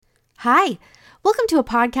Hi, welcome to a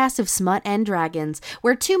podcast of Smut and Dragons,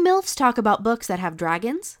 where two MILFs talk about books that have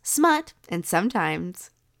dragons, smut, and sometimes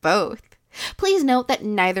both. Please note that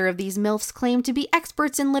neither of these MILFs claim to be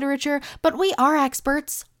experts in literature, but we are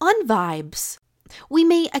experts on vibes. We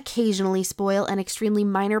may occasionally spoil an extremely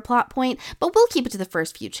minor plot point, but we'll keep it to the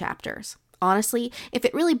first few chapters. Honestly, if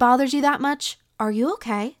it really bothers you that much, are you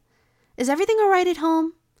okay? Is everything alright at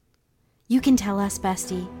home? You can tell us,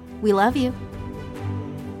 bestie. We love you.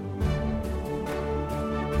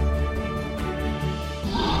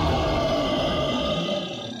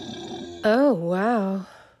 Oh, wow.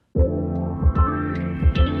 Is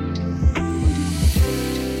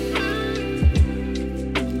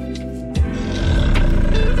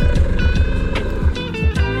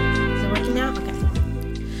it working now? Okay.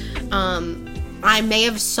 I may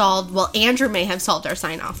have solved, Andrew may have solved our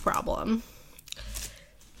sign-off problem.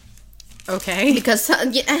 Okay. Because,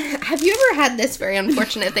 have you ever had this very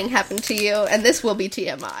unfortunate thing happen to you? And this will be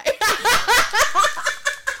TMI.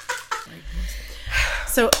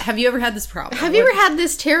 So, have you ever had this problem? Have you ever had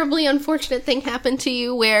this terribly unfortunate thing happen to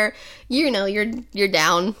you where, you're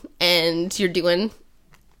down and you're doing,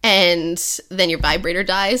 and then your vibrator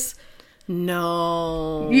dies?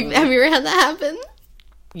 No. Have you ever had that happen?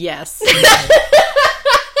 Yes.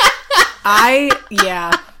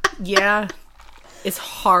 Yeah. It's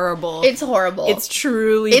horrible. It's horrible. It's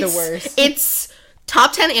truly the worst. It's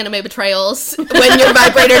top 10 anime betrayals when your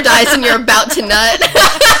vibrator dies and you're about to nut.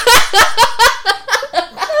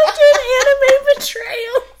 Anime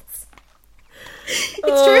betrayals. It's true.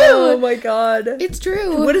 Oh my god. It's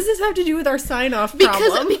true. What does this have to do with our sign-off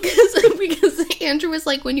problem? Because Andrew was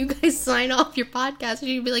like, when you guys sign off your podcast,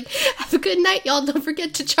 you'd be like, have a good night, y'all. Don't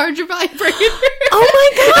forget to charge your vibrator. Oh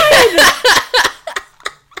my god.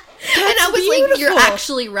 And I was beautiful. like, you're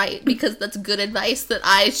actually right, because that's good advice that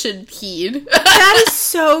I should heed. That is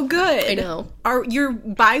so good. I know. Your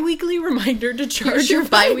bi-weekly reminder to charge Here's your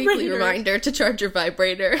bi-weekly vibrator. reminder to charge your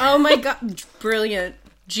vibrator. Oh my god. Brilliant.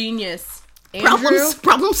 Genius. Andrew,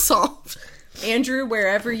 Problem solved. Andrew,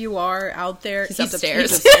 wherever you are out there. He's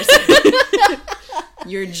upstairs.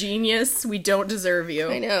 You're a genius. We don't deserve you.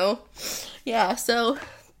 I know. Yeah, so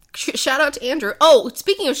shout out to Andrew. Oh,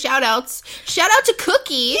 speaking of shout outs, shout out to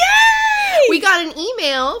Cookie. Yay! We got an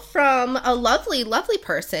email from a lovely, lovely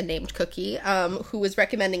person named Cookie, who was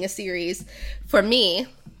recommending a series for me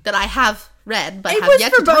that I have read, but It have was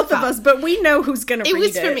yet for to talk both of about. us, but we know who's going to read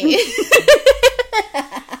it. It was for me.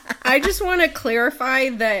 I just want to clarify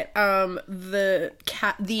that the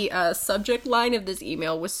subject line of this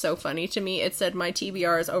email was so funny to me. It said, "My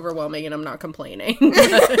TBR is overwhelming and I'm not complaining."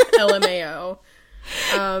 LMAO.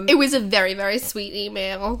 It was a very, very sweet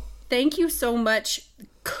email. Thank you so much,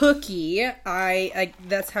 Cookie. I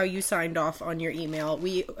that's how you signed off on your email.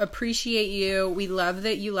 We appreciate you. We love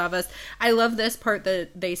that you love us. I love this part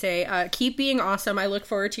that they say, keep being awesome. I look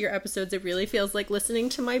forward to your episodes. It really feels like listening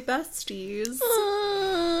to my besties.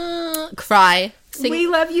 Cry. We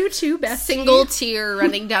love you too, bestie. Single tear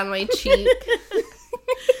running down my cheek.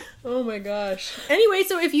 Oh my gosh. Anyway,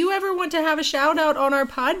 so if you ever want to have a shout out on our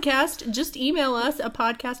podcast, just email us at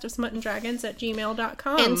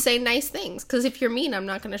podcastofsmuttandragons@gmail.com. And say nice things, because if you're mean, I'm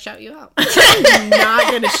not going to shout you out. I'm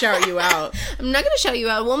not going to shout you out. I'm not going to shout you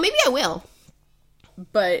out. Well, maybe I will.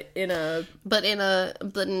 But in a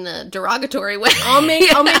derogatory way. I'll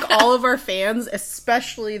make all of our fans,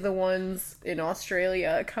 especially the ones in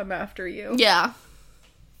Australia, come after you. Yeah.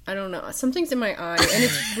 I don't know. Something's in my eye, and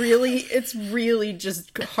it's really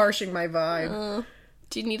just harshing my vibe.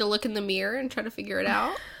 Do you need to look in the mirror and try to figure it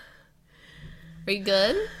out? Are you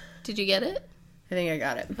good? Did you get it? I think I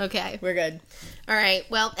got it. Okay. We're good. All right.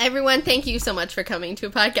 Well, everyone, thank you so much for coming to a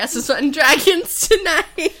podcast of Smut and Dragons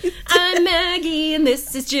tonight. I'm Maggie, and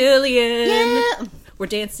this is Jillian. Yeah. We're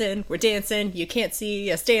dancing. You can't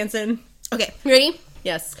see us dancing. Okay. Ready?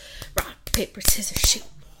 Yes. Rock, paper, scissors, shoot.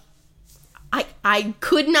 I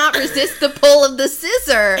could not resist the pull of the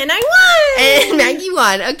scissor. And I won! And Maggie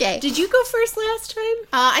won. Okay. Did you go first last time?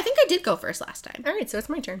 I think I did go first last time. All right, so it's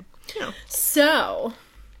my turn. Yeah. So,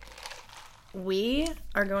 we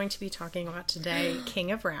are going to be talking about today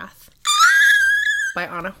King of Wrath by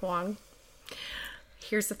Anna Huang.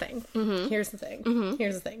 Here's the thing. Here's the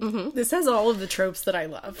thing. This has all of the tropes that I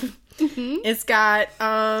love. It's got,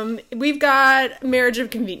 we've got marriage of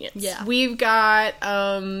convenience. Yeah. We've got,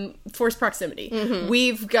 forced proximity.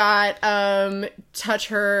 We've got, touch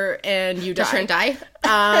her and you die. Touch her and die?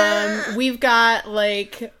 We've got,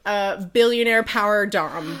 like, billionaire power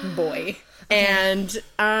dom boy. And,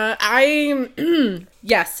 I'm,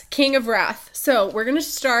 yes, King of Wrath. So, we're gonna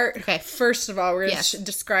start, first of all, we're gonna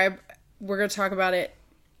describe, we're gonna talk about it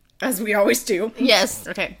as we always do. Yes.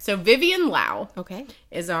 Okay, so Vivian Lau Okay.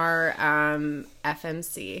 is our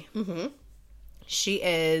FMC. Mm-hmm. She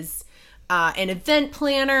is an event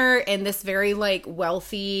planner in this very, like,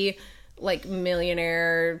 wealthy, like,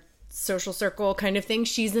 millionaire social circle kind of thing.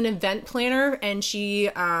 She's an event planner, and she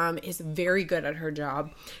is very good at her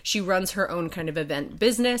job. She runs her own kind of event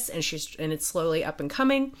business, and it's slowly up and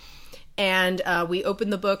coming. And we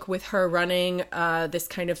opened the book with her running this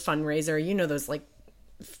kind of fundraiser. You know, those, like,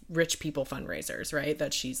 rich people fundraisers, right?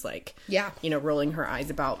 That she's, like, rolling her eyes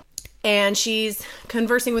about. And she's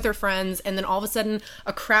conversing with her friends, and then all of a sudden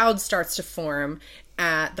a crowd starts to form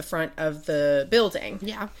at the front of the building.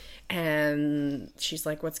 Yeah. And she's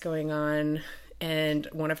like, what's going on? And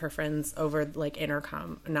one of her friends over, like,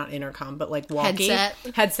 not intercom, but, like, walkie.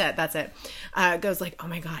 Headset, that's it. Goes like, oh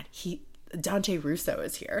my God, Dante Russo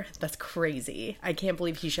is here. That's crazy. I can't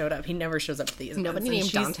believe he showed up. He never shows up to these events. Nobody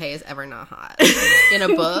named Dante is ever not hot. In a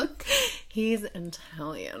book. He's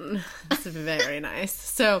Italian. It's very nice.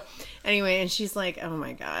 So anyway, and she's like, oh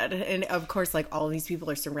my God. And of course, like, all these people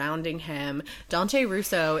are surrounding him. Dante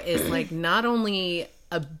Russo is, like, not only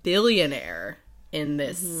a billionaire in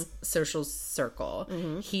this social circle,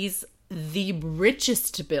 he's the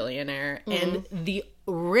richest billionaire and the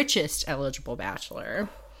richest eligible bachelor.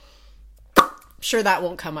 Sure, that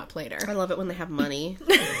won't come up later. I love it when they have money.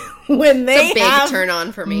 When they it's a big have turn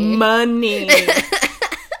on for me. Money.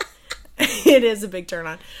 It is a big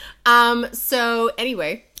turn on. So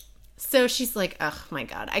anyway, so she's like, oh my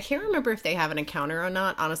God, I can't remember if they have an encounter or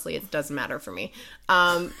not. Honestly, it doesn't matter for me.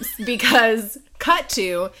 Because cut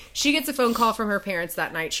to, she gets a phone call from her parents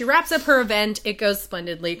that night. She wraps up her event. It goes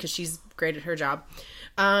splendidly because she's great at her job.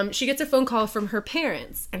 She gets a phone call from her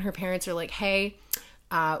parents, and her parents are like, hey,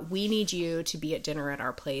 we need you to be at dinner at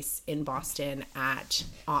our place in Boston at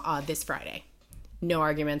this Friday. No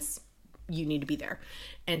arguments. You need to be there.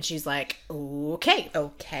 And she's like, okay.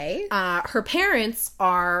 Her parents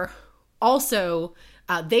are also,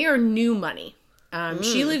 they are new money.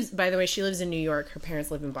 She lives in New York. Her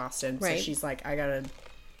parents live in Boston. Right. So she's like, I gotta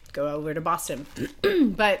go over to Boston.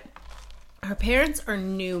 But her parents are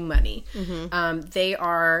new money. They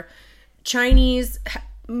are Chinese,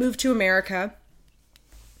 moved to America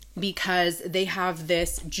because they have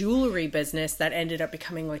this jewelry business that ended up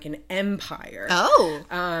becoming like an empire. Oh,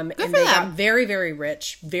 good and for they them. got very, very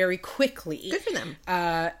rich very quickly. Good for them.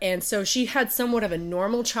 And so she had somewhat of a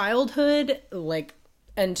normal childhood, like,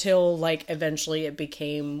 until, like, eventually it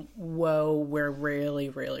became, whoa, we're really,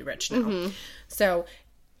 really rich now. So,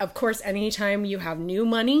 of course, anytime you have new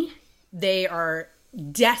money, they are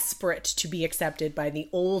desperate to be accepted by the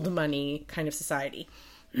old money kind of society.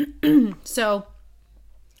 So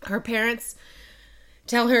her parents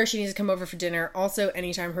tell her she needs to come over for dinner. Also,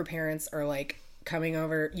 anytime her parents are like, coming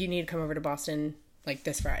over, you need to come over to Boston, like,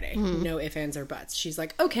 this Friday. No ifs, ands, or buts. She's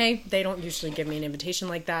like, okay, they don't usually give me an invitation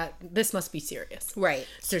like that. This must be serious. Right.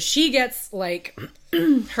 So she gets, like,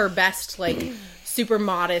 her best, like, super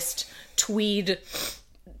modest tweed,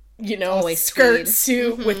 Always skirt tweed.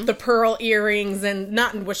 suit with the pearl earrings, and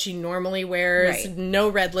not what she normally wears. Right. No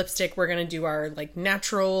red lipstick. We're going to do our, like,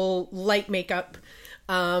 natural light makeup.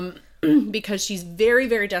 Because she's very,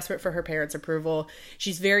 very desperate for her parents' approval.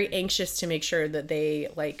 She's very anxious to make sure that they,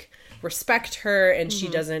 like, respect her and she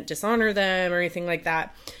doesn't dishonor them or anything like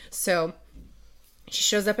that. So she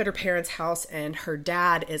shows up at her parents' house, and her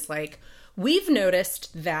dad is like, we've noticed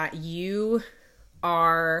that you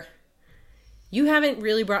haven't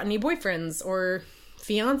really brought any boyfriends or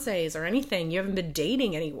fiancés or anything. You haven't been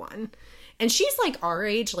dating anyone. And she's, like, our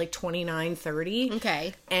age, like 29, 30.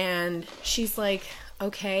 Okay. And she's like,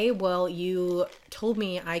 okay, well, you told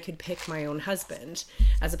me I could pick my own husband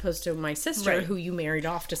as opposed to my sister, who you married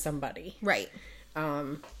off to somebody. Right.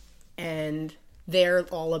 And they're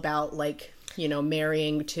all about, like,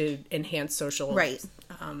 marrying to enhance social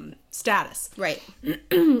status. Right.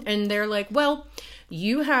 And they're like, well,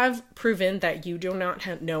 you have proven that you do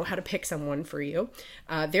not know how to pick someone for you.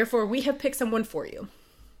 Therefore, we have picked someone for you.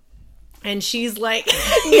 And she's like,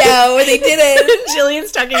 no, they didn't.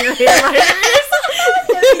 Jillian's tucking her hair behind her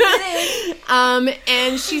ears.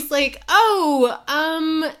 And she's like,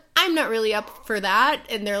 I'm not really up for that.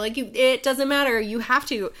 And they're like, it doesn't matter. You have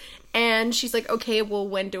to. And she's like, okay, well,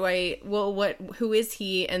 who is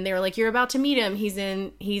he? And they're like, you're about to meet him.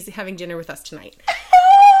 He's having dinner with us tonight.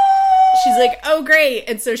 She's like, oh, great.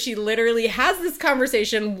 And so she literally has this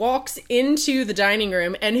conversation, walks into the dining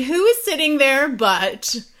room, and who is sitting there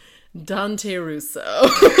but Dante Russo?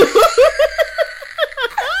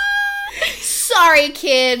 So sorry,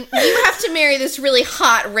 kid. You have to marry this really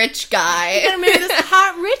hot rich guy. You gotta marry this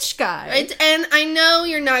hot rich guy. And I know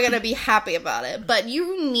you're not gonna be happy about it, but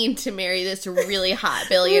you need to marry this really hot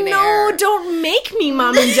billionaire. No, don't make me,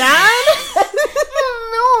 Mom and Dad.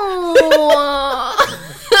 No.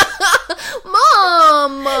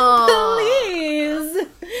 Mom. Please.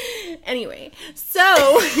 Anyway,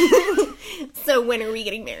 so when are we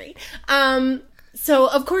getting married? So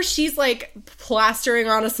of course she's like plastering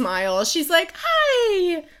on a smile. She's like,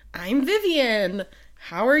 "Hi, I'm Vivian.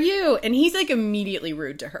 How are you?" And he's like immediately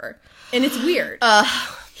rude to her. And it's weird.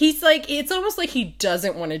 He's like, it's almost like he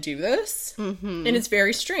doesn't want to do this. Mm-hmm. And it's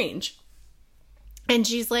very strange. And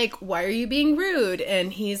she's like, "Why are you being rude?"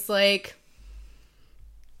 And he's like,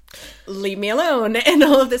 "Leave me alone," and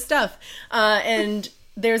all of this stuff. And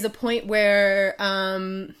there's a point where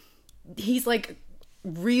he's like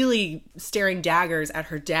really staring daggers at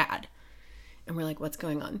her dad. And we're like, what's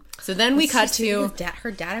going on? So then we cut to... her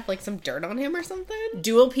dad have like some dirt on him or something?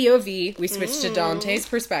 Dual POV. We switched to Dante's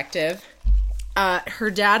perspective. Her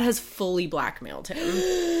dad has fully blackmailed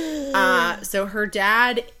him. So her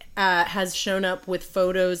dad has shown up with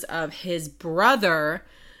photos of his brother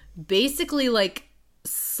basically like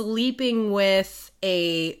sleeping with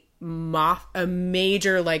a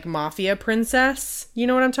major like mafia princess. You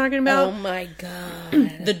know what I'm talking about? Oh my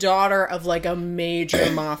god. The daughter of like a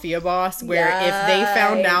major mafia boss where if they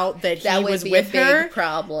found out that he was with her,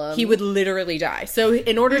 problem. He would literally die. So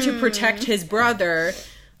in order to protect his brother,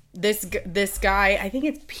 this guy, I think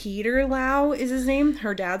it's Peter Lau is his name,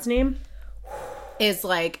 her dad's name, is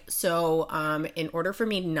like, so in order for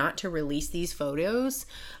me not to release these photos,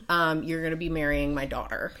 you're going to be marrying my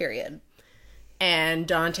daughter. Period. And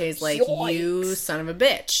Dante's like, Yoinks. You son of a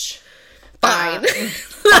bitch. Fine.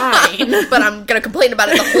 Fine. But I'm going to complain about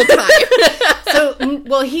it the whole So, time.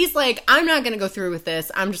 well, he's like, I'm not going to go through with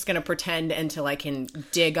this. I'm just going to pretend until I can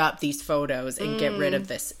dig up these photos and get rid of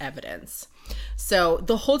this evidence. So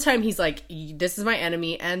the whole time he's like, this is my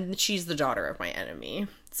enemy and she's the daughter of my enemy.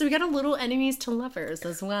 So we got a little enemies to lovers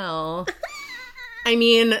as well. I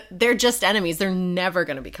mean, they're just enemies. They're never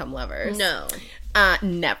going to become lovers. No.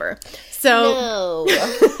 Never. So,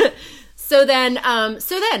 no. so then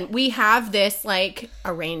we have this like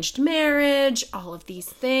arranged marriage, all of these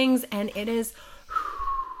things, and it's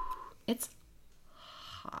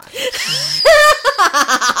hot.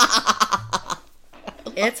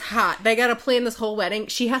 It's hot. They got to plan this whole wedding.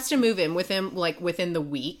 She has to move in with him like within the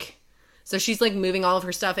week. So she's like moving all of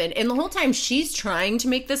her stuff in. And the whole time she's trying to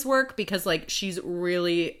make this work because like she's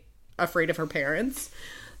really afraid of her parents.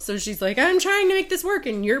 So she's like, I'm trying to make this work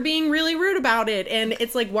and you're being really rude about it. And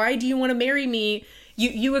it's like, why do you want to marry me?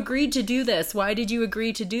 You agreed to do this. Why did you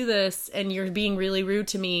agree to do this? And you're being really rude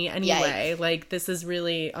to me anyway. Yikes. Like, this is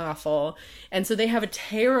really awful. And so they have a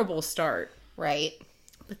terrible start. Right.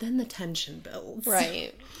 But then the tension builds.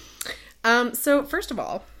 Right. So first of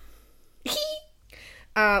all,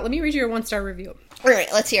 let me read you a 1-star review. All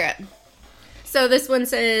right, let's hear it. So this one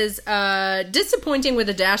says, disappointing with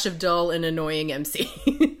a dash of dull and annoying MC.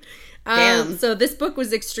 Damn. So this book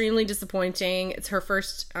was extremely disappointing. It's her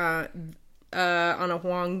first Anna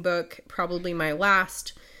Huang book, probably my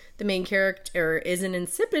last. The main character is an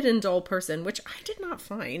insipid and dull person, which I did not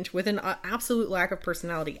find, with an absolute lack of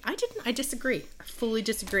personality. I disagree. I fully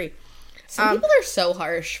disagree. Some people are so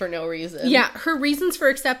harsh for no reason. Yeah, her reasons for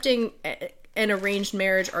accepting an arranged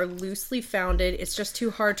marriage are loosely founded. It's just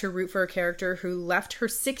too hard to root for a character who left her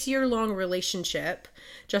 6-year-long relationship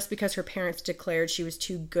just because her parents declared she was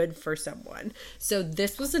too good for someone. So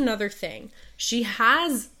this was another thing. She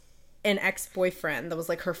has an ex-boyfriend that was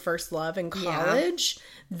like her first love in college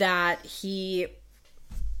that he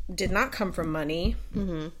did not come from money.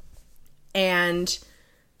 Mm-hmm. And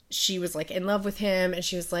she was like in love with him and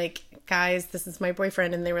she was like, guys, this is my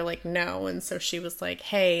boyfriend. And they were like, no. And so she was like,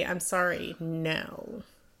 hey, I'm sorry. No,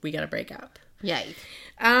 we got to break up. Yikes.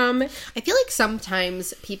 I feel like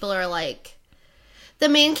sometimes people are like, the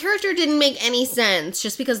main character didn't make any sense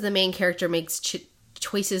just because the main character makes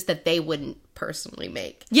choices that they wouldn't personally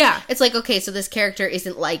make. Yeah. It's like, okay, so this character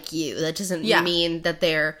isn't like you. That doesn't mean that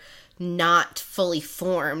they're not fully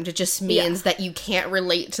formed. It just means that you can't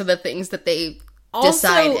relate to the things that they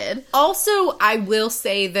decided. Also, I will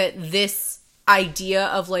say that this idea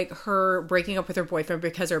of like her breaking up with her boyfriend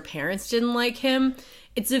because her parents didn't like him,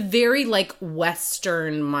 it's a very like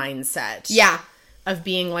Western mindset. Yeah. Of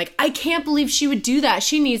being like, I can't believe she would do that.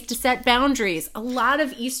 She needs to set boundaries. A lot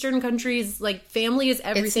of Eastern countries, like, family is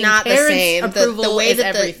everything. It's not Parents' the same. approval the way is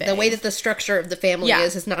that everything. The way that the structure of the family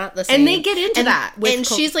is not the same. And they get into that. And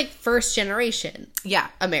she's like first generation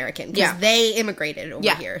American. Because they immigrated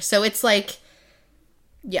over here. So it's like...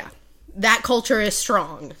 Yeah. that culture is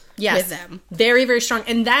strong. Yes. With them. Very, very strong.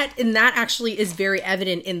 And that actually is very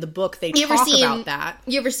evident in the book. They talk about that.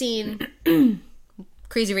 You ever seen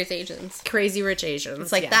Crazy Rich Asians? Crazy Rich Asians.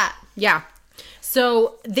 It's like that. Yeah.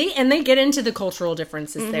 So they get into the cultural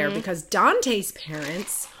differences there because Dante's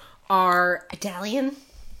parents are Italian.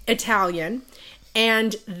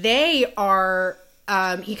 And they are,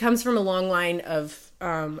 he comes from a long line of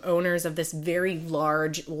owners of this very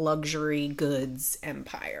large luxury goods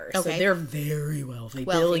empire. So they're very wealthy,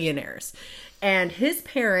 billionaires. And his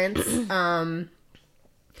parents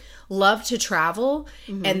loved to travel,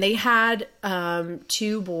 and they had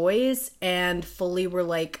 2 boys, and fully were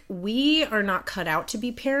like, we are not cut out to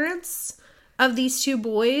be parents of these 2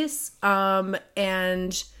 boys.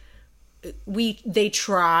 And they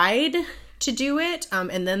tried to do it,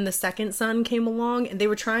 and then the second son came along, and they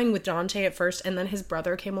were trying with Dante at first, and then his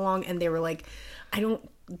brother came along, and they were like,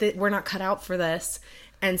 we're not cut out for this.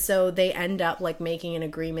 And so they end up like making an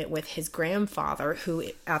agreement with his grandfather, who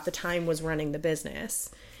at the time was running the business,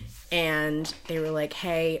 and they were like,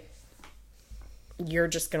 hey, you're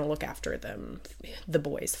just gonna look after the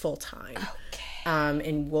boys full time. Okay.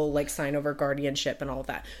 And we'll like sign over guardianship and all of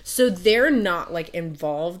that. So they're not like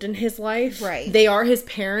involved in his life. Right. They are his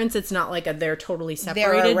parents. It's not like they're totally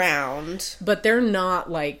separated. They're around. But they're not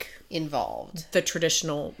like involved. The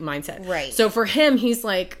traditional mindset. Right. So for him, he's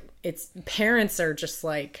like, parents are just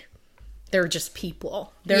like, they're just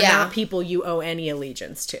people. They're not people you owe any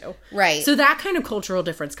allegiance to. Right. So that kind of cultural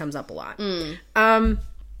difference comes up a lot.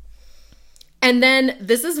 And then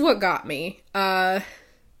this is what got me.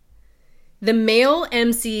 The male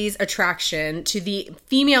MC's attraction to the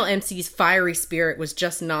female MC's fiery spirit was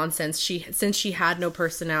just nonsense. Since she had no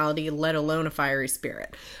personality, let alone a fiery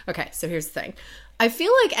spirit. Okay, so here's the thing. I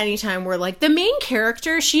feel like anytime we're like, the main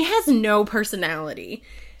character, she has no personality.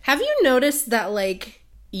 Have you noticed that, like,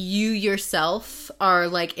 you yourself are,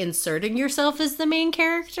 like, inserting yourself as the main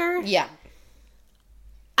character? Yeah.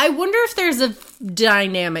 I wonder if there's a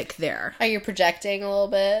dynamic there. Are you projecting a little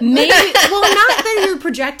bit? Maybe. Well, not that you're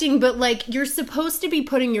projecting, but like you're supposed to be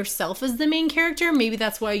putting yourself as the main character. Maybe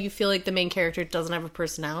that's why you feel like the main character doesn't have a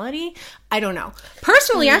personality. I don't know.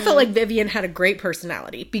 Personally, I felt like Vivian had a great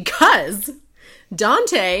personality because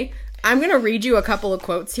Dante, I'm going to read you a couple of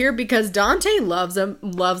quotes here because Dante loves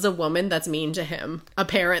a woman that's mean to him,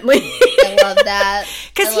 apparently. I love that.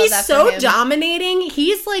 Because he's so dominating.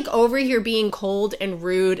 He's like over here being cold and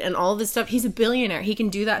rude and all this stuff. He's a billionaire. He can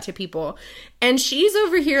do that to people. And she's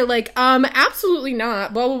over here like, absolutely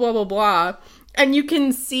not, blah, blah, blah, blah, blah. And you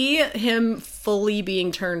can see him fully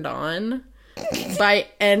being turned on by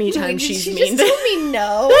any time she's mean to him. Told me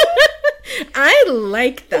no. I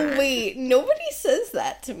like that. Wait, nobody says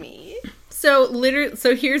that to me. So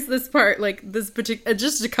here's this part, like this particular,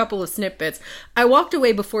 just a couple of snippets. I walked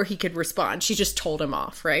away before he could respond. She just told him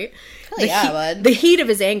off, right? Bud. The heat of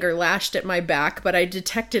his anger lashed at my back, but I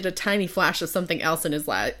detected a tiny flash of something else in his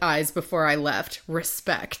eyes before I left.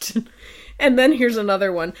 Respect. And then here's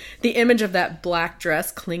another one. The image of that black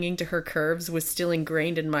dress clinging to her curves was still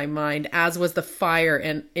ingrained in my mind, as was the fire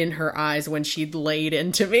in her eyes when she'd laid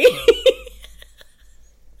into me.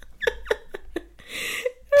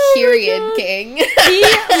 Period, king. He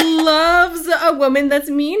loves a woman that's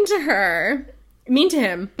mean to him.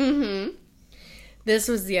 Mm-hmm. This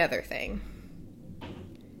was the other thing.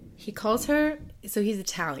 He calls her, so he's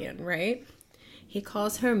Italian, right? He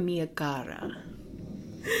calls her mia cara.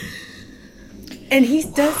 And he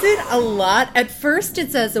does it a lot. At first,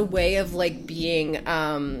 it's as a way of, like, being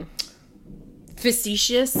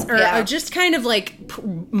facetious or just kind of, like,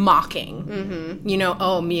 mocking. Mm-hmm. You know,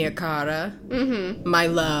 oh, mia cara. Mm-hmm. My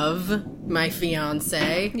love. My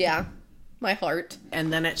fiancé. Yeah. My heart.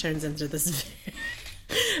 And then it turns into this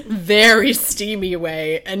very steamy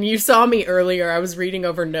way. And you saw me earlier. I was reading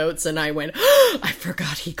over notes, and I went, oh, I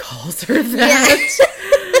forgot he calls her that. Yeah.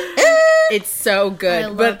 It's so good. I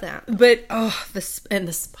love that. But, oh, the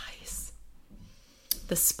spice.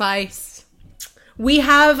 The spice. We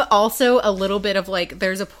have also a little bit of, like,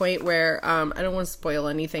 there's a point where, I don't want to spoil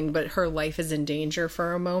anything, but her life is in danger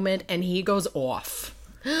for a moment, and he goes off.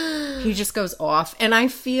 He just goes off. And I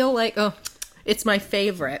feel like, oh, it's my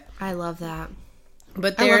favorite. I love that.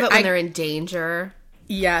 But I love it when they're in danger.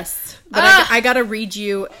 Yes. But I gotta read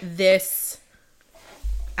you this.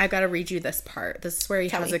 I gotta read you this part. This is where he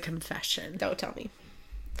has a confession. Don't tell me.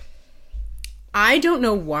 I don't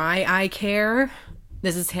know why I care.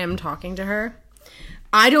 This is him talking to her.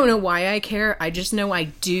 I don't know why I care. I just know I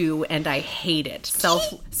do, and I hate it.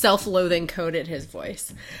 Self-loathing coded his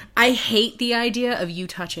voice. I hate the idea of you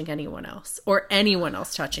touching anyone else or anyone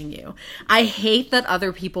else touching you. I hate that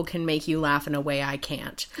other people can make you laugh in a way I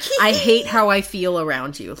can't. I hate how I feel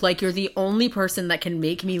around you. Like you're the only person that can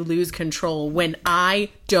make me lose control when I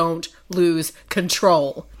don't lose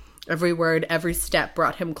control. Every word, every step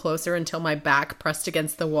brought him closer until my back pressed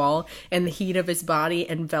against the wall and the heat of his body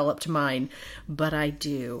enveloped mine. But I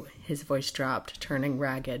do, his voice dropped, turning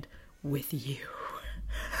ragged, with you.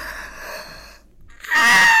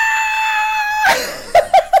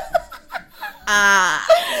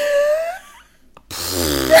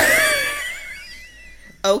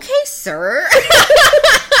 Okay, sir.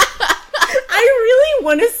 I really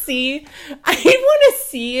want to see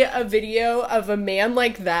a video of a man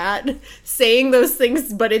like that saying those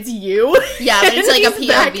things, but it's you. Yeah, but it's like a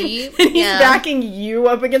POV. And he's backing you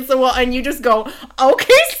up against the wall, and you just go,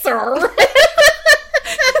 okay, sir.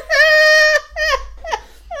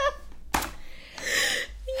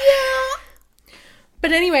 Yeah.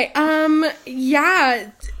 But anyway,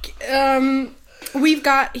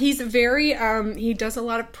 he's very, he does a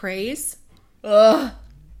lot of praise. Ugh.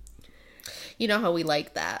 You know how we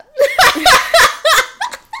like that.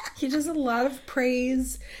 He does a lot of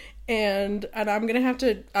praise, and I'm gonna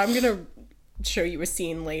show you a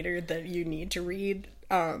scene later that you need to read.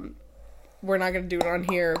 We're not gonna do it on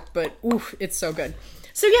here, but oof, it's so good.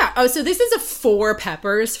 So yeah, so this is a 4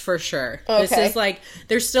 peppers for sure. Okay. This is like,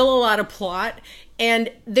 there's still a lot of plot,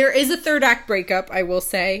 and there is a third act breakup, I will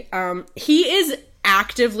say. He is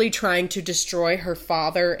actively trying to destroy her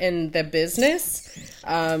father in the business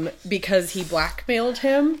because he blackmailed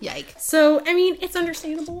him. Yikes. So, I mean, it's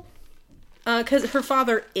understandable. Because her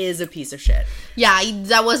father is a piece of shit. Yeah,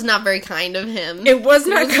 that was not very kind of him. It was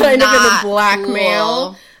not kind of him to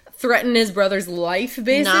blackmail. Cool. Threaten his brother's life,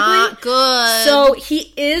 basically. Not good. So,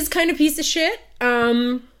 he is kind of a piece of shit.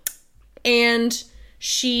 And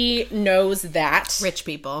she knows that. Rich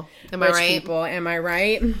people. Am I right? Rich people, am I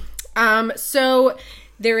right? So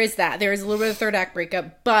there is that. There is a little bit of third act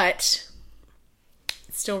breakup, but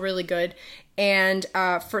it's still really good. And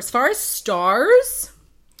for as far as stars,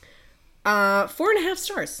 4.5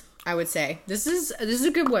 stars, I would say. This is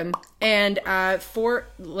a good one. And 4,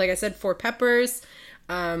 like I said, 4 peppers,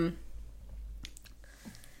 10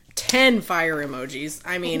 fire emojis.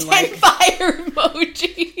 I mean, 10 fire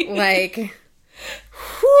emojis. Like,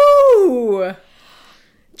 whoo!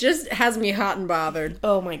 Just has me hot and bothered.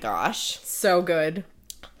 Oh my gosh. So good.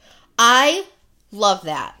 I love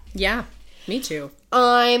that. Yeah, me too.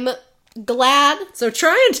 I'm glad. So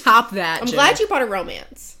try and top that, I'm Jill. glad you bought a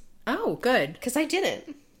romance. Oh, good. Because I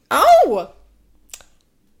didn't. Oh!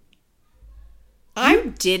 I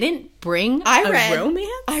didn't bring a romance?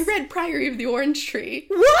 I read Priory of the Orange Tree.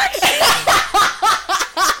 What?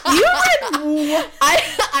 You read what?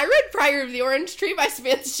 I read Priory of the Orange Tree by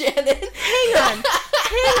Smith Shannon. Hang on.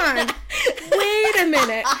 Wait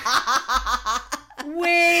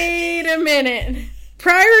a minute.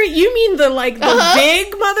 Priory, you mean the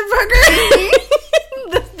big motherfucker?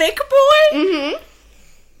 The thick boy? Mm-hmm.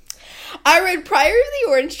 I read Priory of the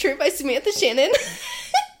Orange Tree by Samantha Shannon.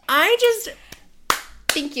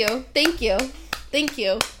 Thank you.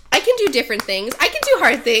 I can do different things. I can do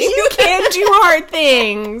hard things. You can do hard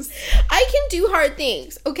things. I can do hard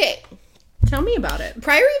things. Okay. Tell me about it.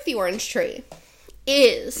 Priory of the Orange Tree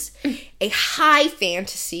is a high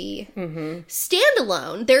fantasy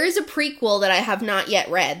standalone. There is a prequel that I have not yet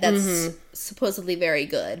read that's supposedly very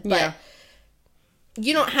good. But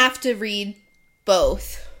you don't have to read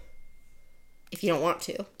both if you don't want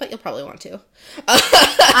to. But you'll probably want to.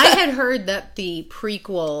 I had heard that the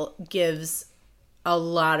prequel gives a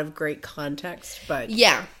lot of great context, but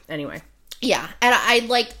anyway. Yeah, and I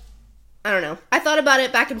don't know. I thought about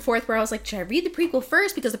it back and forth where I was like, should I read the prequel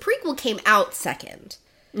first? Because the prequel came out second.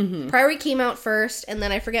 Mm-hmm. Priory came out first, and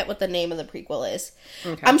then I forget what the name of the prequel is.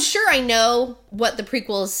 Okay. I'm sure I know what the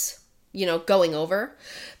prequel's, going over,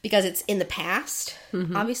 because it's in the past,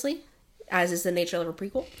 obviously, as is the nature of a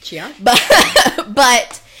prequel. Yeah.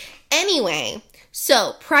 But anyway,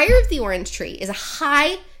 so Priory of the Orange Tree is a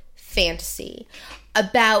high fantasy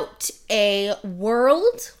about a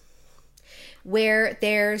world where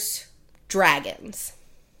there's dragons.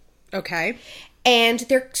 Okay. And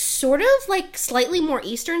they're sort of like slightly more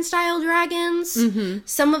Eastern style dragons. Mm-hmm.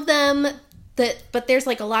 Some of them but there's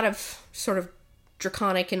like a lot of sort of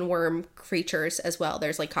draconic and worm creatures as well.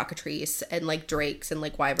 There's like cockatrices and like drakes and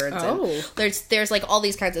like wyverns. Oh. And there's like all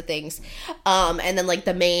these kinds of things. And then like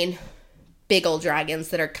the main big old dragons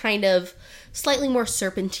that are kind of slightly more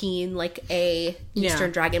serpentine, like a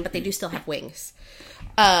Eastern dragon, but they do still have wings.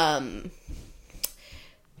 It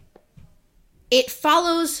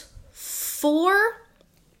follows 4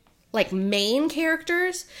 like main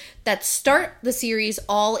characters that start the series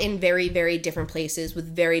all in very, very different places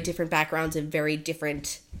with very different backgrounds and very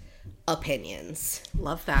different opinions.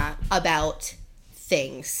 Love that. About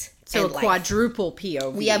things. So a quadruple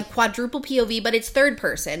POV. We have quadruple POV, but it's third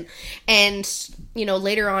person. And, you know,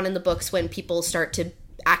 later on in the books when people start to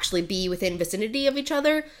actually be within vicinity of each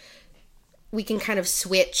other, we can kind of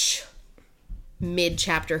switch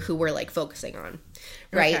mid-chapter who we're, like, focusing on.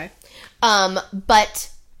 Right? Okay.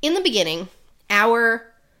 But in the beginning, our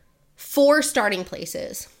 4 starting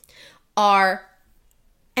places are...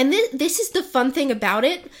 And this is the fun thing about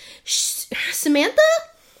it. Samantha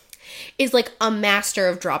is like a master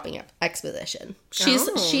of dropping exposition.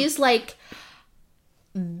 She's like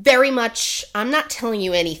very much, I'm not telling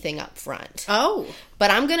you anything up front. Oh. But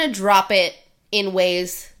I'm going to drop it in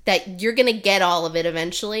ways that you're going to get all of it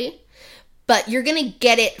eventually. But you're going to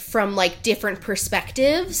get it from like different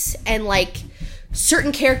perspectives, and like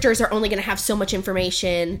certain characters are only going to have so much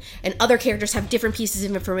information and other characters have different pieces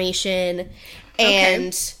of information.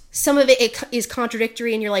 And some of it is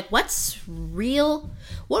contradictory and you're like, what's real?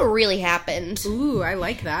 What really happened? Ooh, I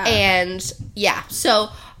like that. And yeah, so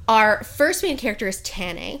our first main character is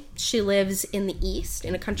Tane. She lives in the East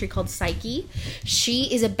in a country called Psyche.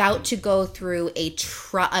 She is about to go through a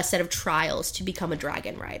set of trials to become a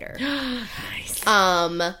dragon rider. Nice.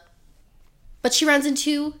 But she runs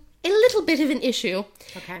into a little bit of an issue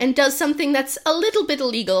and does something that's a little bit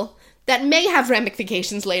illegal that may have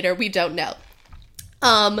ramifications later. We don't know.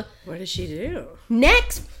 What does she do?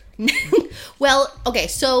 Next. Well, okay,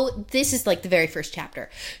 so this is like the very first chapter.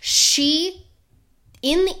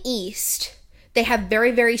 In the East, they have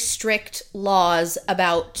very, very strict laws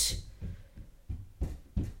about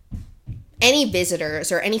any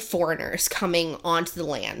visitors or any foreigners coming onto the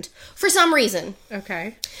land for some reason.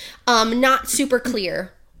 Okay. Not super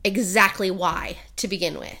clear exactly why to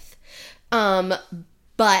begin with.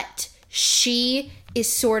 But she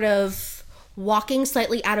is sort of walking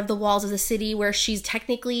slightly out of the walls of the city where she's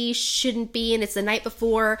technically shouldn't be, and it's the night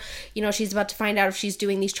before, you know, she's about to find out if she's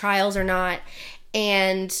doing these trials or not,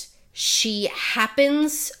 and she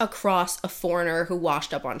happens across a foreigner who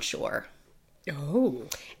washed up on shore. Oh.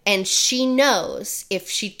 And she knows if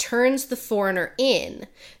she turns the foreigner in,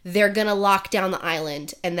 they're gonna lock down the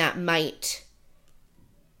island, and that might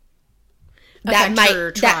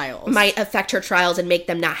affect her trials and make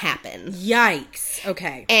them not happen. Yikes.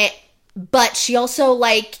 Okay. But she also,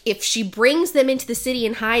 like, if she brings them into the city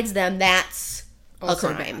and hides them, that's also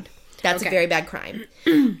a crime. That's a very bad crime.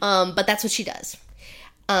 But that's what she does.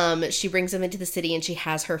 She brings them into the city and she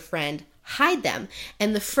has her friend hide them.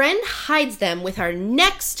 And the friend hides them with our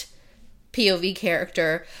next POV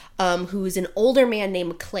character, who is an older man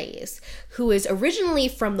named Clays, who is originally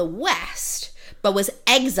from the West, but was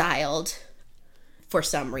exiled for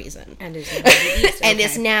some reason. And is in the East. And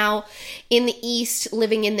is now in the East,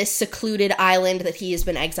 living in this secluded island that he has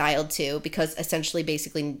been exiled to because essentially,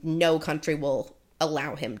 basically, no country will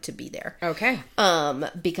allow him to be there. Okay.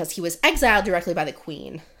 Because he was exiled directly by the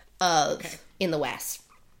Queen in the West.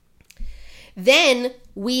 Then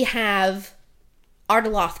we have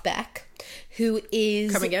Arteloth Beck, who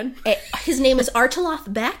is... Come again? His name is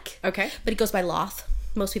Arteloth Beck. Okay. But he goes by Loth.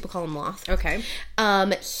 Most people call him Loth. Okay.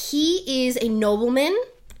 He is a nobleman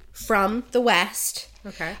from the West.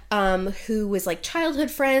 Okay. Who was like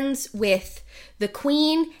childhood friends with the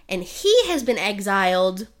Queen, and he has been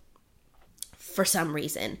exiled for some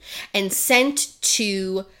reason and sent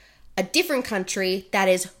to a different country that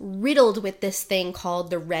is riddled with this thing called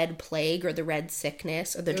the Red Plague or the Red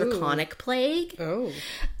Sickness or the Draconic Plague. Oh.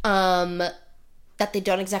 That they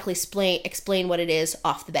don't exactly explain what it is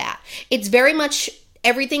off the bat. It's very much...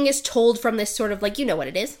 Everything is told from this sort of like, you know what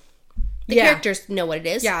it is. The characters know what it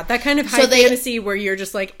is. Yeah, that kind of high fantasy where you're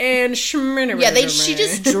just like, and she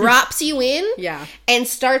just drops you in. Yeah. And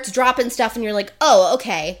starts dropping stuff and you're like, oh,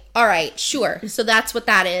 okay. All right, sure. So that's what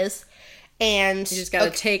that is. And you just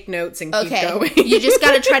got to take notes and keep going. You just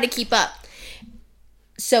got to try to keep up.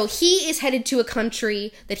 So he is headed to a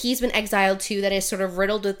country that he's been exiled to that is sort of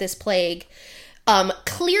riddled with this plague.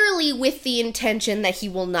 Clearly with the intention that he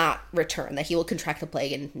will not return, that he will contract the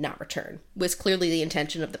plague and not return, was clearly the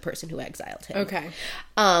intention of the person who exiled him. Okay.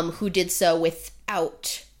 Who did so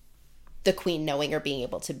without the Queen knowing or being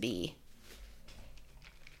able to be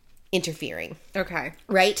interfering. Okay.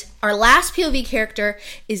 Right? Our last POV character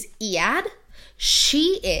is Iad.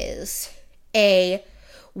 She is a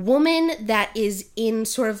woman that is in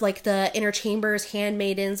sort of like the inner chambers,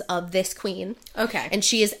 handmaidens of this queen. Okay. And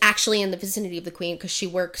she is actually in the vicinity of the queen because she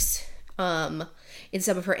works in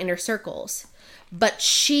some of her inner circles. But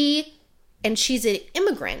she's an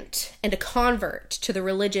immigrant and a convert to the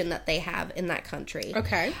religion that they have in that country.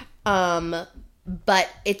 Okay. But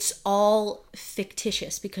it's all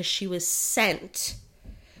fictitious because she was sent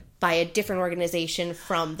by a different organization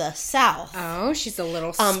from the South. Oh, she's a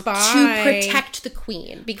little spy. To protect the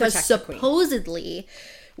queen. Because supposedly,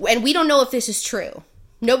 and we don't know if this is true.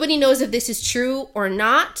 Nobody knows if this is true or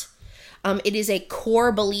not. It is a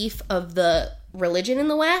core belief of the religion in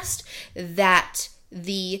the West that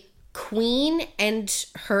the queen and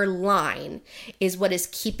her line is what is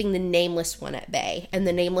keeping the Nameless One at bay. And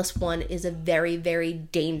the Nameless One is a very, very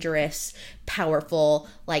dangerous, powerful,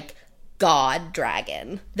 like, god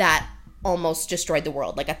dragon that almost destroyed the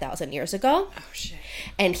world like 1,000 years ago. Oh, shit.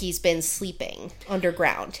 And he's been sleeping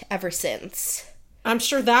underground ever since. I'm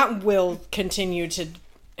sure that will continue to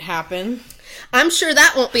happen. I'm sure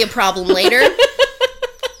that won't be a problem later.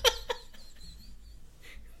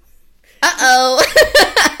 Uh-oh.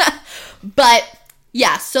 But,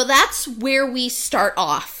 yeah, so that's where we start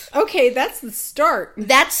off. Okay, that's the start.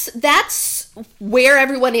 That's where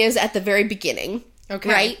everyone is at the very beginning. Okay.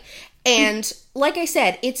 Right? And, like I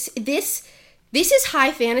said, this is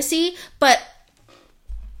high fantasy, but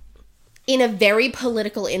in a very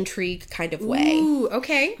political intrigue kind of way. Ooh,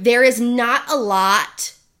 okay. There is not a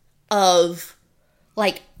lot of,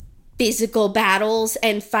 like, physical battles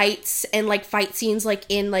and fights and, like, fight scenes, like,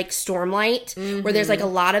 in, like, Stormlight, where there's, like, a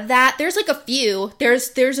lot of that. There's, like, a few.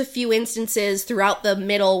 There's a few instances throughout the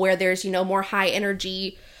middle where there's, you know, more high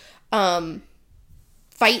energy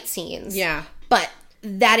fight scenes. Yeah. But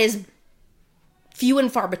that is few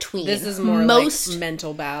and far between. This is more like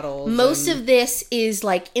mental battles. Most of this is,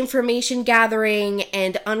 like, information gathering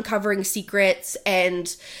and uncovering secrets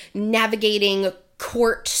and navigating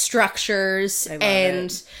court structures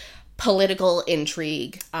and political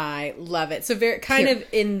intrigue. I love it. So very kind of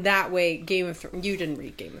in that way, Game of Thrones. You didn't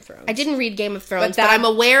read Game of Thrones. I didn't read Game of Thrones, but I'm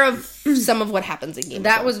aware of some of what happens in Game of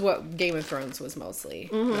Thrones. That was what Game of Thrones was mostly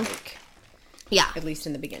like. Yeah. At least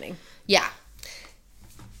in the beginning. Yeah.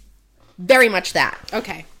 Very much that.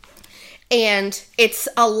 Okay. And it's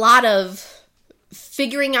a lot of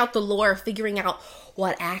figuring out the lore, figuring out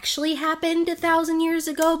what actually happened 1,000 years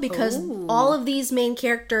ago, because all of these main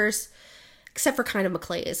characters, except for kind of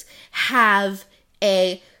Maclay's, have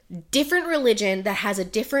a different religion that has a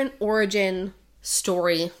different origin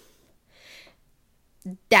story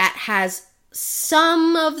that has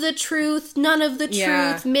some of the truth, none of the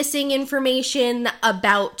truth, missing information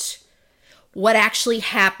about what actually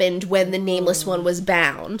happened when the Nameless One was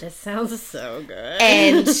bound. That sounds so good.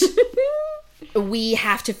 And we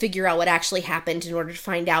have to figure out what actually happened in order to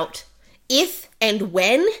find out if and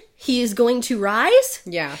when he is going to rise.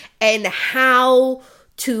 Yeah. And how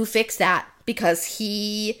to fix that, because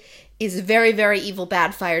he is a very, very evil,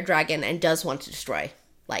 bad fire dragon and does want to destroy,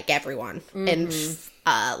 like, everyone and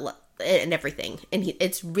everything. And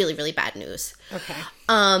it's really, really bad news.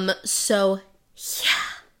 Okay. So, yeah.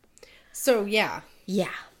 So, yeah.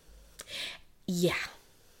 Yeah. Yeah.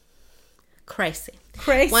 Crazy.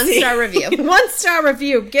 1-star review. 1-star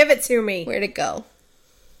review. Give it to me. Where'd it go?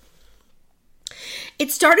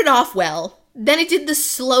 It started off well. Then it did the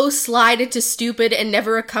slow slide into stupid and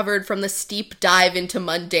never recovered from the steep dive into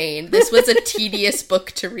mundane. This was a tedious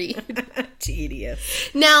book to read.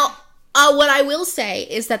 Tedious. Now, what I will say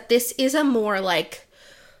is that this is a more, like,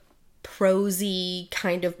 prosy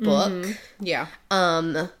kind of book. Yeah.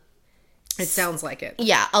 It sounds like it.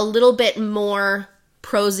 Yeah, a little bit more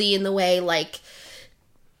prosy in the way, like,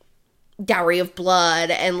 Dowry of Blood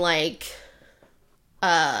and, like,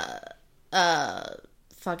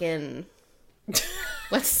 fucking,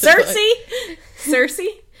 what's the Cersei? book? Cersei?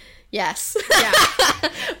 Yes. Yeah.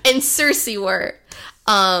 And Cersei were,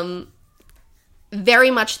 very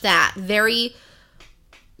much that. Very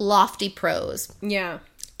lofty prose. Yeah.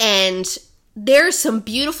 And there's some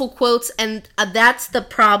beautiful quotes, and that's the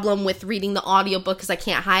problem with reading the audiobook, because I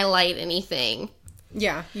can't highlight anything.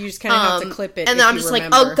 Yeah, you just kind of have to clip it. And then I'm just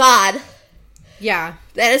remember. Like, oh God. Yeah.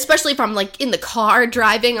 And especially if I'm, like, in the car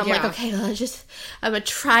driving, I'm like, Yeah. okay, I'm gonna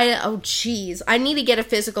try to, oh geez. I need to get a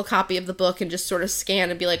physical copy of the book and just sort of scan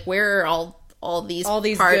and be like, where are all these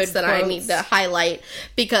parts that quotes. I need to highlight,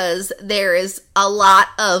 because there is a lot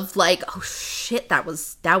of, like, oh shit, that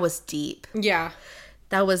was deep. Yeah.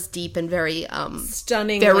 That was deep and very,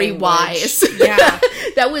 stunning, very language. wise. Yeah.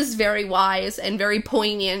 That was very wise and very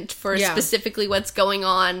poignant for specifically what's going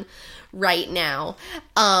on right now.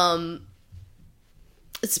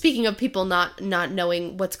 Speaking of people not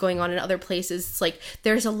knowing what's going on in other places, it's like,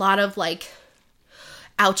 there's a lot of, like,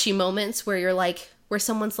 ouchy moments where you're like, where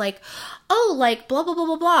someone's like, oh, like, blah, blah, blah,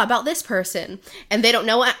 blah, blah, about this person. And they don't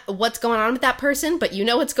know what's going on with that person, but you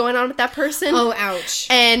know what's going on with that person. Oh, ouch.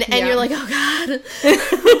 And you're like, oh, God.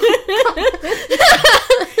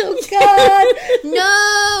 Oh, God.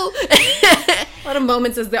 No. A lot of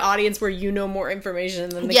moments as the audience where you know more information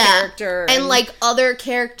than the character. And, like, other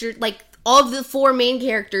characters, like, all of the 4 main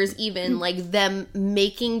characters, even, like, them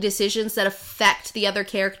making decisions that affect the other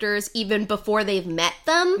characters even before they've met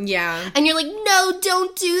them. Yeah. And you're like, no,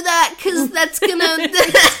 don't do that, because that's gonna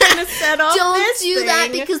set off don't this do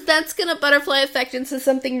that, thing. because that's gonna butterfly effect into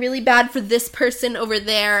something really bad for this person over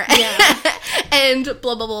there. Yeah. And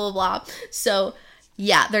blah, blah, blah, blah, blah. So,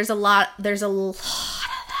 yeah, there's a lot of that.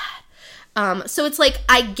 So it's like,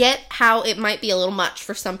 I get how it might be a little much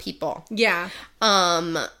for some people. Yeah.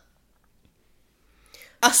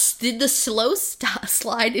 Did the slow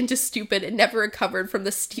slide into stupid and never recovered from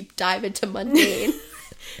the steep dive into mundane.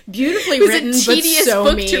 Beautifully It was written, a tedious but so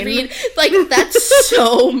book mean. to read. Like, that's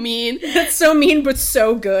so mean. That's so mean, but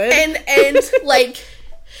so good. And like,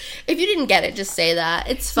 if you didn't get it, just say that.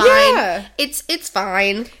 It's fine. Yeah. It's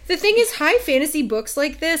fine. The thing is, high fantasy books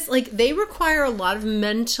like this, like, they require a lot of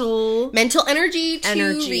mental Energy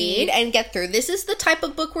to read and get through. This is the type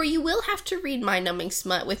of book where you will have to read mind-numbing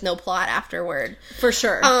smut with no plot afterward. For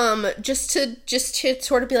sure. Just to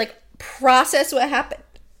sort of be like, process what happened.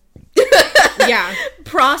 Yeah.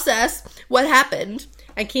 Process what happened.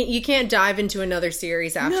 You can't dive into another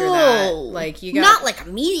series after that. Like, you got... Not, like,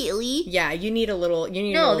 immediately. Yeah, you need a little...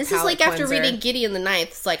 No, this is like after reading Gideon the Ninth.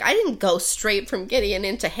 It's like, I didn't go straight from Gideon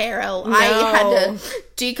into Harrow. No. I had to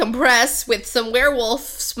decompress with some werewolf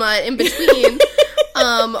smut in between.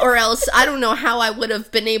 Or else, I don't know how I would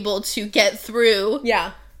have been able to get through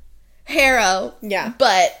Harrow. Yeah.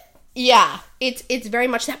 But, yeah, it's very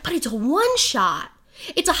much that. But it's a one-shot.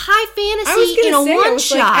 It's a high fantasy in a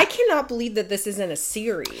one-shot. I cannot believe that this isn't a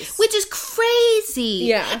series. Which is crazy.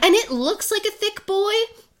 Yeah. And it looks like a thick boy,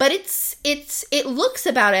 but it looks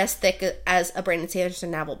about as thick as a Brandon Sanderson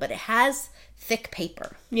novel, but it has thick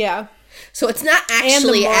paper. Yeah. So it's not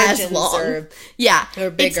actually as long. Are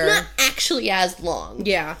bigger. It's not actually as long.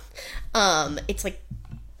 Yeah. It's like,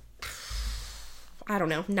 I don't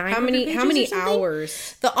know, 900 How many pages or something?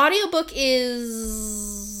 hours? The audiobook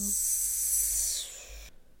is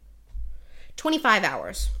 25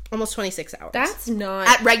 hours. Almost 26 hours. That's not...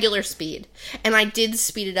 At regular speed. And I did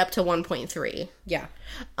speed it up to 1.3. Yeah.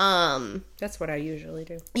 That's what I usually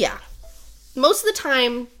do. Yeah. Most of the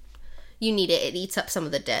time, you need it. It eats up some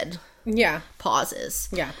of the dead pauses.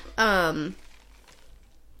 Yeah.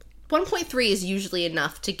 1.3 is usually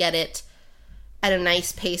enough to get it at a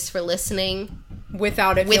nice pace for listening.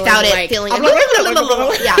 Without it feeling...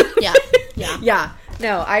 Yeah. Yeah.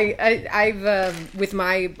 No, I've with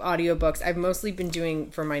my audiobooks, I've mostly been doing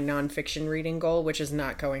for my nonfiction reading goal, which is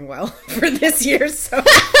not going well for this year so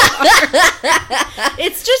far.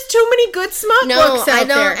 It's just too many good smut books out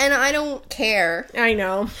there. And I don't care. I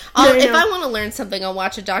know. If I want to learn something, I'll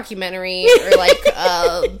watch a documentary or like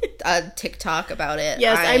a TikTok about it.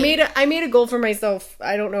 Yes, I made a goal for myself.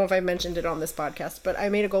 I don't know if I mentioned it on this podcast, but I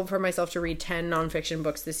made a goal for myself to read 10 nonfiction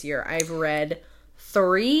books this year. I've read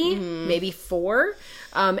 3, maybe 4.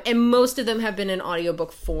 And most of them have been in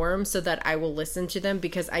audiobook form so that I will listen to them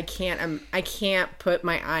because I can't put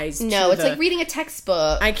my eyes to it's like reading a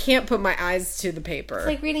textbook. I can't put my eyes to the paper. It's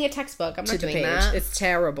like reading a textbook. I'm not doing that. It's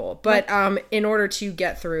terrible. But in order to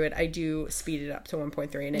get through it, I do speed it up to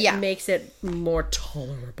 1.3 and it makes it more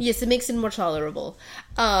tolerable. Yes, it makes it more tolerable.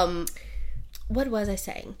 What was I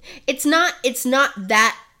saying? It's not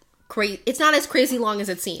that crazy. It's not as crazy long as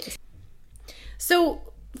it seems. So,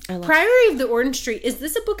 Priory of the Orange Tree, is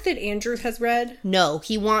this a book that Andrew has read? No,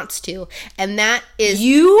 he wants to. And that is...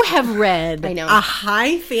 You have read I know. a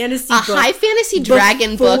high fantasy book. A high fantasy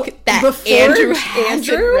dragon book that Andrew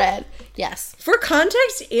hasn't read. Yes. For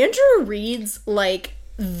context, Andrew reads, like,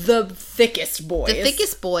 the thickest boys. The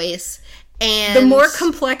thickest boys. And the more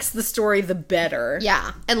complex the story, the better.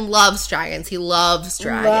 Yeah. And loves dragons. He loves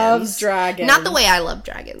dragons. Loves dragons. Not the way I love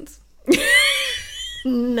dragons.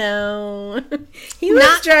 No. He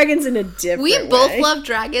loves dragons in a different way. We both love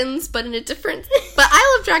dragons, but in a different... But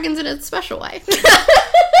I love dragons in a special way. In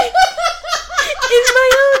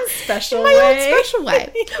my own special way.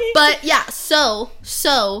 But yeah, so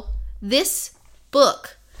this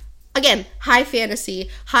book, again, high fantasy,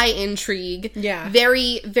 high intrigue. Yeah.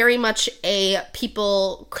 Very, very much a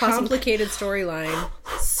people... Complicated storyline.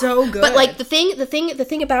 So good. But like the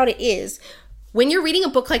thing about it is, when you're reading a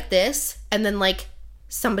book like this, and then like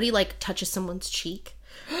somebody like touches someone's cheek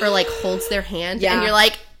or like holds their hand, and you're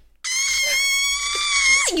like,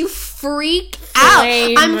 you freak out.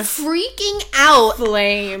 Flame. I'm freaking out.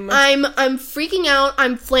 Flame. I'm freaking out.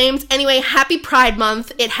 I'm flamed. Anyway, happy Pride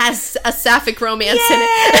Month. It has a sapphic romance in it.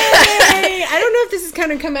 I don't know if this is going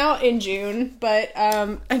to come out in June, but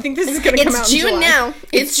I think this is going to come out in July. June now.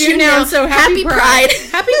 It's June now, so happy Pride.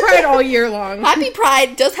 Happy Pride all year long. Happy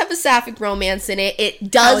Pride does have a sapphic romance in it. It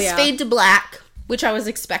does fade to black, which I was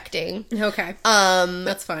expecting. Okay.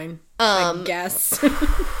 That's fine. I guess.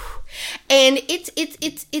 And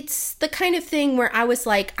it's the kind of thing where I was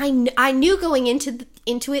like, I knew going into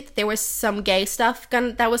it there was some gay stuff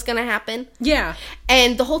that was gonna happen. Yeah.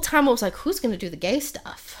 And the whole time I was like, who's gonna do the gay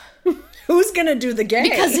stuff? Who's gonna do the gay?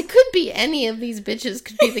 Because it could be any of these bitches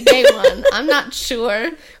could be the gay one. I'm not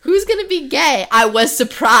sure who's gonna be gay. I was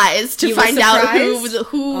surprised to find out who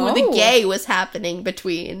the gay was happening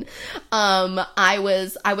between. I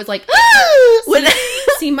was like, when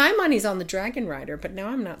see, my money's on the Dragon Rider, but now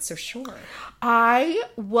I'm not so sure. I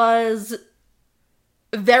was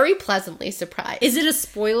very pleasantly surprised. Is it a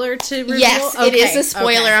spoiler to reveal? Yes, it is a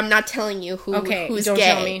spoiler. Okay. I'm not telling you who's don't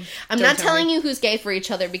gay. Tell me. I'm not telling you who's gay for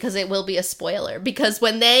each other because it will be a spoiler. Because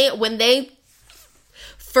when they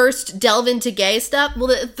first delve into gay stuff,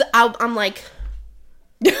 well, I'm like,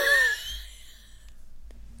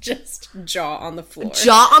 just jaw on the floor.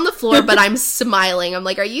 Jaw on the floor, but I'm smiling. I'm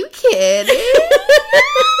like, are you kidding?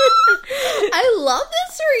 I love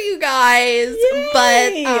this for you guys. Yay.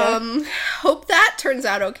 But hope that turns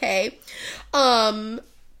out okay. What the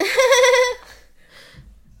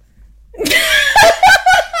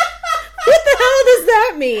hell does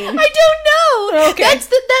that mean? I don't know. Okay. That's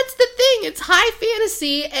the thing. It's high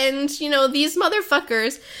fantasy, and these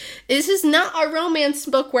motherfuckers. This is not a romance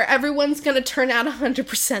book where everyone's gonna turn out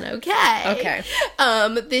 100% okay. Okay.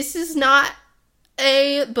 This is not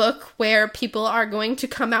a book where people are going to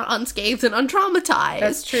come out unscathed and untraumatized.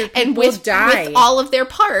 That's true. People and with all of their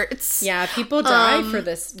parts. Yeah, people die with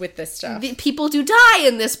this stuff. People do die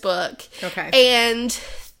in this book. Okay. And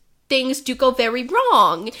things do go very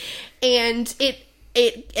wrong. And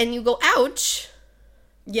and you go, ouch.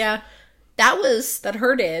 Yeah. That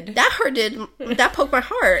hurted. That poked my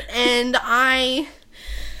heart. And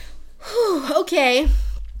okay.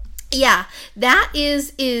 Yeah, that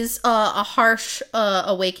is a harsh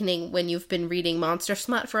awakening when you've been reading monster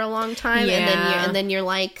smut for a long time, yeah. and then you're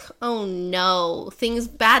like, oh no,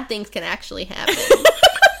 bad things can actually happen.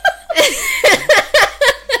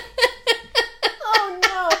 Oh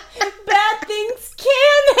no, bad things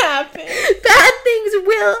can happen. Bad things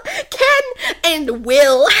can and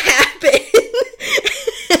will happen.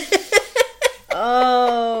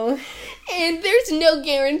 Oh. And there's no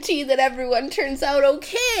guarantee that everyone turns out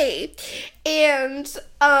okay. And,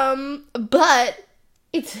 but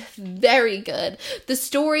it's very good. The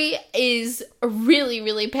story is really,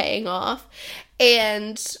 really paying off.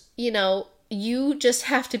 And, you just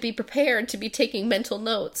have to be prepared to be taking mental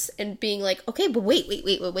notes and being like, okay, but wait.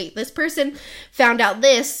 This person found out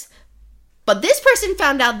this, but this person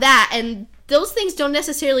found out that, and those things don't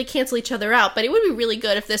necessarily cancel each other out, but it would be really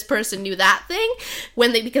good if this person knew that thing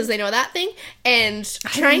because they know that thing, and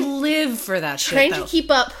I live for that shit. Trying to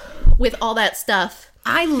keep up with all that stuff.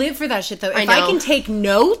 I live for that shit, though. If I can take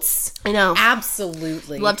notes, I know,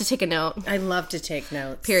 absolutely love to take a note. I love to take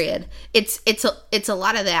notes. Period. It's a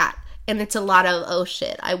lot of that, and it's a lot of oh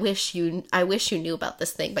shit. I wish you knew about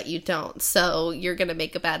this thing, but you don't. So you're gonna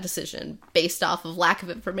make a bad decision based off of lack of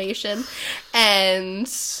information,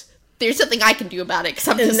 and there's something I can do about it because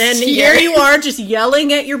I'm just here you are just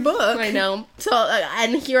yelling at your book. I know. So,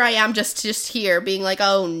 and here I am just here being like,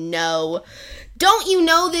 oh no. Don't you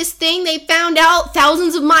know this thing they found out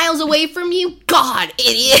thousands of miles away from you? God,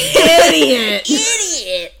 idiot.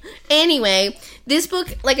 Idiot. Anyway, this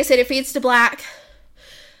book, like I said, it fades to black.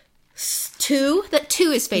 2? That 2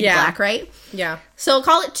 is fade to black, right? Yeah. So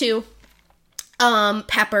call it 2.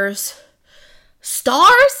 Peppers.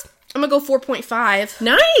 Stars? I'm gonna go 4.5.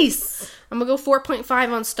 Nice. I'm gonna go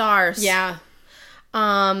 4.5 on stars. Yeah.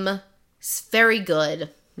 It's very good.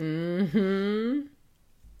 Mm-hmm.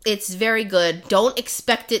 It's very good. Don't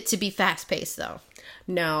expect it to be fast-paced, though.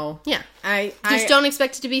 No. Yeah. I don't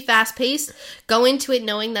expect it to be fast-paced. Go into it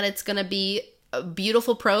knowing that it's gonna be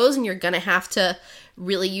beautiful prose, and you're gonna have to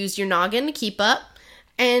really use your noggin to keep up,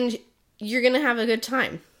 and you're gonna have a good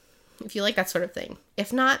time if you like that sort of thing.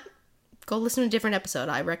 If not, go listen to a different episode.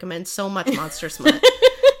 I recommend so much Monster Smut.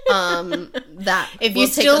 That if you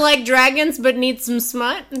still like dragons but need some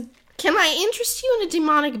smut, can I interest you in a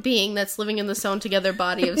demonic being that's living in the sewn together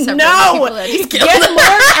body of several people that he's killed? Get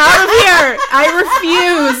Mark out of here!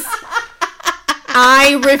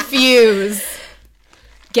 I refuse.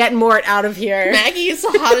 Get Mort out of here. Maggie is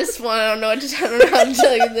the hottest one. I don't know how to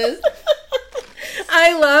tell you this.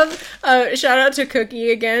 I love, shout out to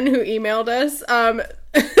Cookie again, who emailed us.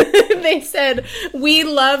 They said,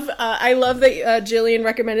 I love that Jillian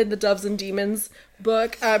recommended the Doves and Demons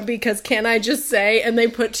book, because can I just say, and they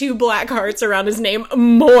put 2 black hearts around his name,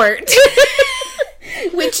 Mort.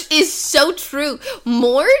 Which is so true.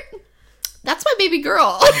 Mort? That's my baby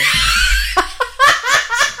girl. Mort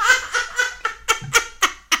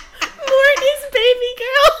is baby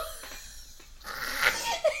girl.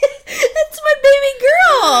 That's my baby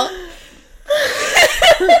girl.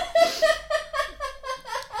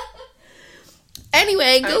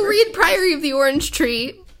 Anyway, go read Priory of the Orange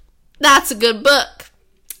Tree. That's a good book.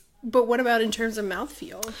 But what about in terms of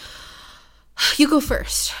mouthfeel? You go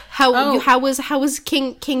first. How was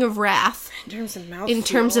King of Wrath In terms of mouthfeel. in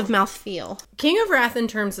terms of mouthfeel? King of Wrath in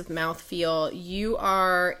terms of mouthfeel, you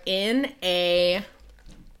are in a,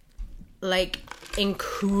 like,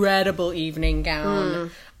 incredible evening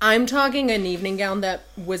gown. I'm talking an evening gown that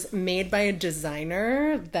was made by a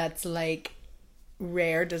designer that's, like,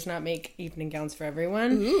 rare, does not make evening gowns for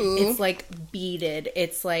everyone. Ooh. It's, like, beaded.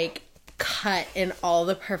 It's, like, cut in all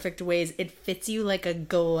the perfect ways. It fits you like a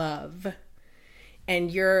glove.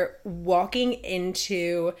 And you're walking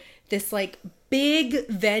into this, like, big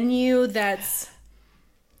venue that's,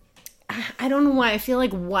 I don't know why, I feel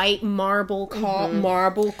like white marble columns.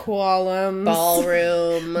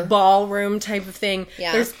 Ballroom type of thing.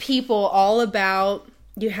 Yeah. There's people all about.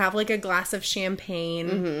 You have, like, a glass of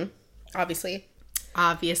champagne.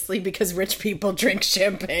 Obviously, because rich people drink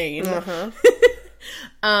champagne.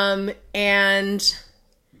 And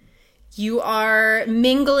you are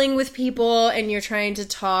mingling with people and you're trying to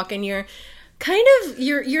talk and you're kind of,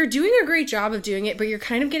 you're doing a great job of doing it, but you're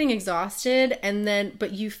kind of getting exhausted,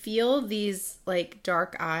 but you feel these, like,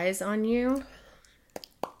 dark eyes on you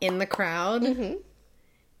in the crowd.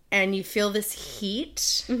 And you feel this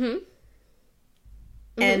heat.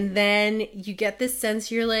 And then you get this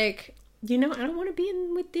sense, you're like, I don't want to be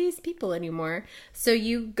with these people anymore. So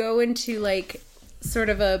you go into, like, sort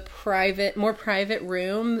of a more private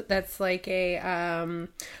room that's like a,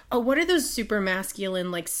 what are those super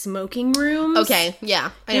masculine, like, smoking rooms? Okay,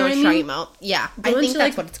 yeah. I know what you're talking about. Yeah, I think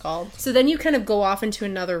that's what it's called. So then you kind of go off into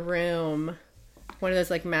another room, one of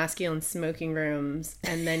those, like, masculine smoking rooms,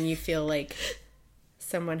 and then you feel like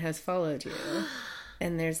someone has followed you.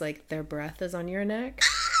 And there's, like, their breath is on your neck.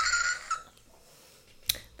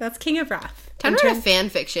 That's King of Wrath. Time to write a fan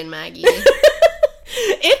fiction, Maggie.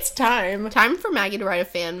 It's time. Time for Maggie to write a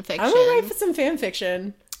fan fiction. I'm gonna write some fan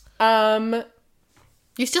fiction.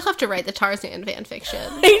 You still have to write the Tarzan fan fiction.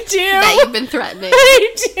 I do. That you've been threatening.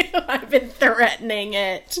 I do. I've been threatening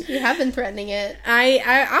it. You have been threatening it.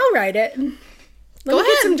 I'll write it. Go Let me ahead.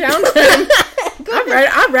 get some downtime.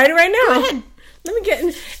 I'll write it right now. Go ahead. Let me get in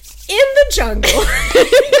the jungle.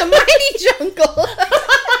 The mighty jungle.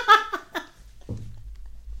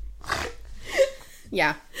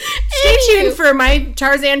 Yeah. Stay tuned for my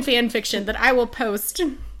Tarzan fan fiction that I will post.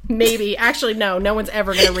 Maybe. Actually, no one's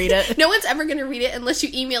ever going to read it. No one's ever going to read it unless you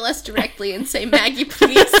email us directly and say, Maggie,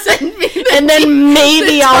 please send me And then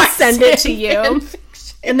maybe I'll send it to you.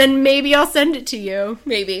 And then maybe I'll send it to you.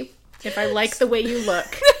 Maybe. If I like the way you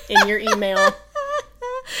look in your email.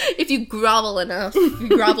 If you grovel enough, you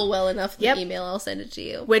grovel well enough in the email, I'll send it to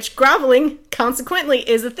you. Which groveling, consequently,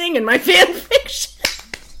 is a thing in my fan fiction.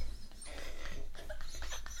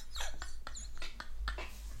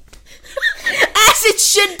 As it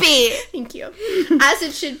should be. Thank you. As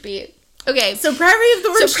it should be. Okay. So Priory of the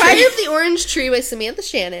Orange Tree. Priory of the Orange Tree by Samantha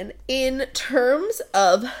Shannon. In terms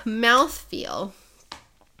of mouthfeel.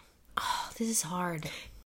 Oh, this is hard.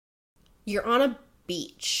 You're on a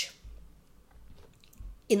beach.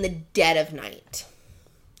 In the dead of night.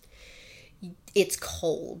 It's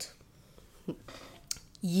cold.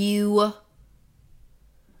 You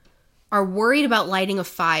are worried about lighting a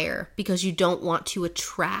fire because you don't want to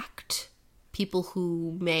attract people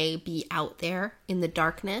who may be out there in the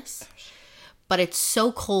darkness. But it's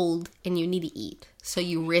so cold and you need to eat. So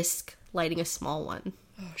you risk lighting a small one.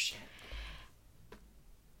 Oh, shit.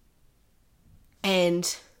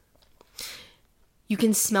 And you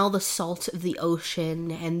can smell the salt of the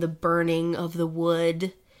ocean and the burning of the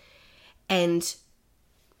wood. And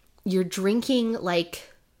you're drinking like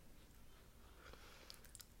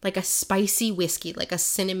a spicy whiskey, like a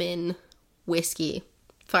cinnamon whiskey.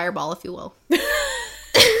 Fireball, if you will.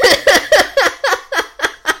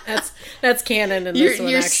 That's canon in this one,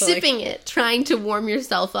 You're actually. sipping it, trying to warm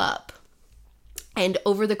yourself up. And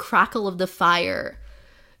over the crackle of the fire,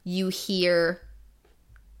 you hear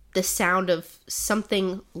the sound of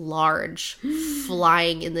something large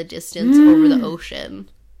flying in the distance over the ocean.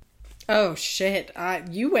 Oh, shit.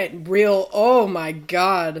 You went real... Oh, my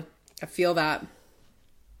God. I feel that.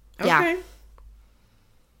 Okay.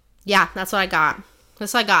 Yeah, that's what I got.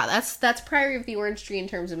 That's Priory of the Orange Tree in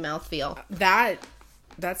terms of mouthfeel. That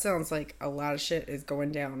sounds like a lot of shit is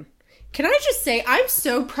going down. Can I just say, I'm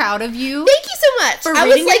so proud of you. Thank you so much. For I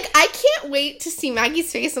was reading like, it. I can't wait to see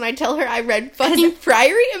Maggie's face when I tell her I read fucking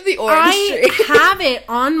Priory of the Orange Tree.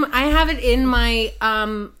 I have it in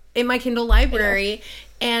my Kindle library,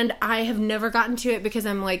 and I have never gotten to it because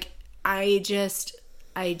I'm like, I just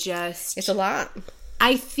It's a lot.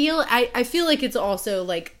 I feel like it's also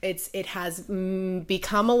like it has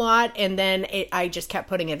become a lot, and then I just kept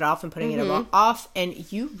putting it off and putting it off,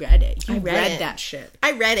 and you read it. You read that shit.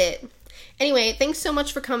 I read it. Anyway, thanks so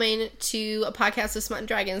much for coming to a podcast of Smut and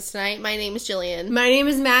Dragons tonight. My name is Jillian. My name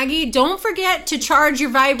is Maggie. Don't forget to charge your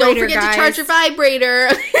vibrator, Don't forget guys. to charge your vibrator.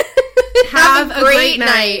 Have a great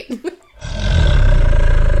night.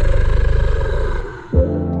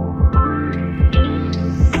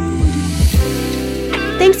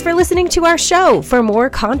 Thanks for listening to our show. For more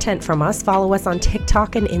content from us, follow us on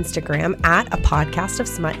TikTok and Instagram at A Podcast of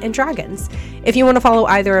Smut and Dragons. If you want to follow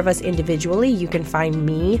either of us individually, you can find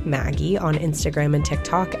me, Maggie, on Instagram and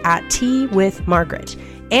TikTok at Tea with Margaret,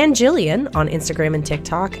 and Jillian on Instagram and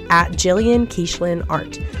TikTok at Jillian Keishlin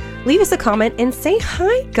Art. Leave us a comment and say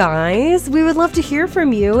hi, guys. We would love to hear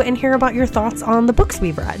from you and hear about your thoughts on the books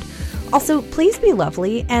we've read. Also, please be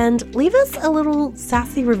lovely and leave us a little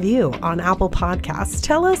sassy review on Apple Podcasts.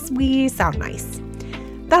 Tell us we sound nice.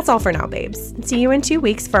 That's all for now, babes. See you in 2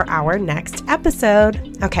 weeks for our next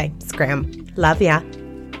episode. Okay, scram. Love ya.